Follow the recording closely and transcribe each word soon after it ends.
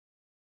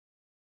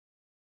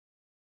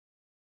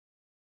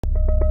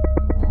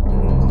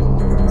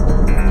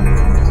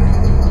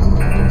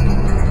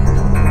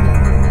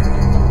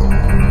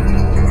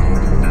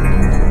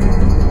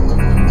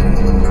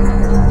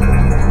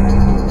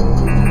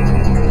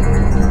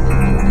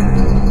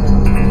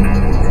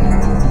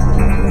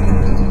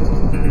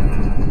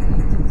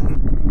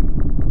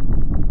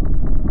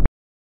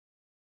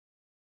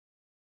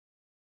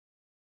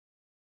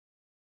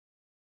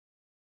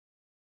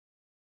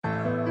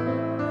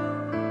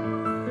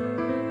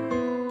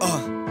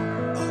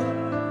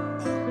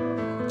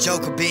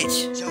Jokah,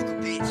 bitch.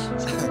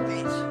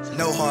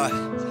 Noheart.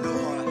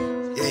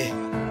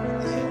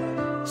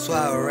 Yeah. Swear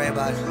I was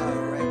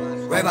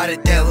right by the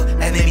devil,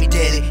 that made me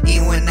deadly.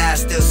 Even when I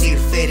still see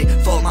the fitted.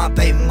 Fuck my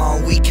baby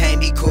mom, we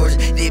can't be cordial.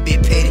 They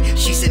bit petty,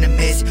 she send a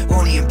message,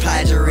 won't even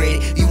imply you're ready.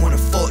 You wanna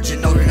fuck, you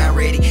know they're not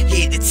ready.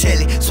 Hit the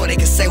telly, so they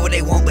can say what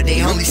they want, but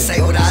they only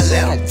say what I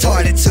let them.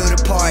 Tarted to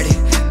the party,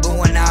 but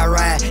when I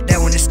ride, that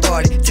when it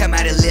started. Tell me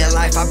how to live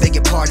life, I beg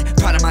your pardon.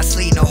 Proud of my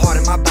sleeve, no heart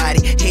in my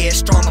body. Head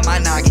strong on my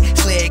noggin,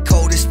 sled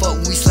cold as fuck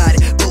when we slide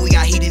it. But we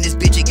got heat in this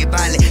bitch, it get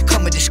violent.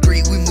 Coming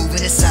discreet, we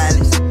moving in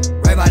silence.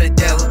 Right by the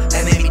devil,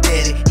 that made me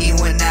deadly. Even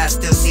when I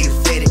still see the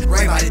fitted.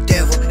 Right by the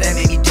devil, that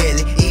made me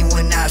deadly. Even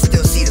when I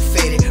still see the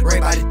fitted.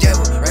 Right by the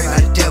devil,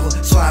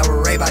 so I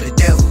was right by the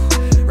devil.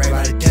 Right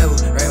by the devil,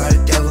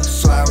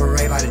 so I was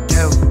right by the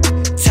devil.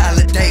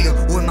 Talladega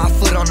with my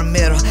foot on the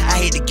metal.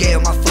 I hit the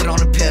gale, my foot on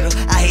the pedal.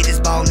 I hit this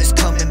ball and it's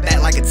coming back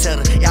like a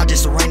tether. Y'all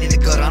just a rain in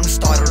the gutter, I'm the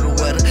start of the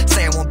weather.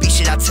 Say I won't be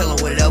shit, I tell her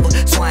whatever.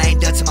 So I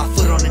ain't done to my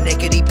foot on the neck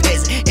of these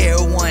peasants.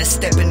 Everyone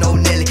stepping, no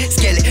Nelly.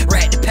 Skelly,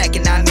 rat the pack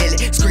and I mill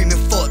it. Screaming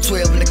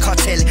 412 in the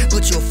cartel.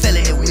 But you a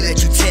felon and we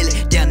let you tell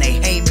it. Damn,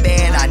 they ain't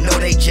bad, I know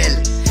they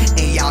jealous.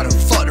 And y'all done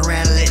fucked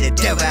around and let the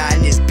devil out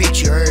in this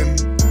bitch, you heard me?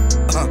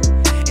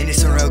 And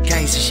it's some real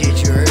gangster shit,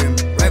 you heard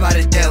me? Right by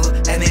the devil,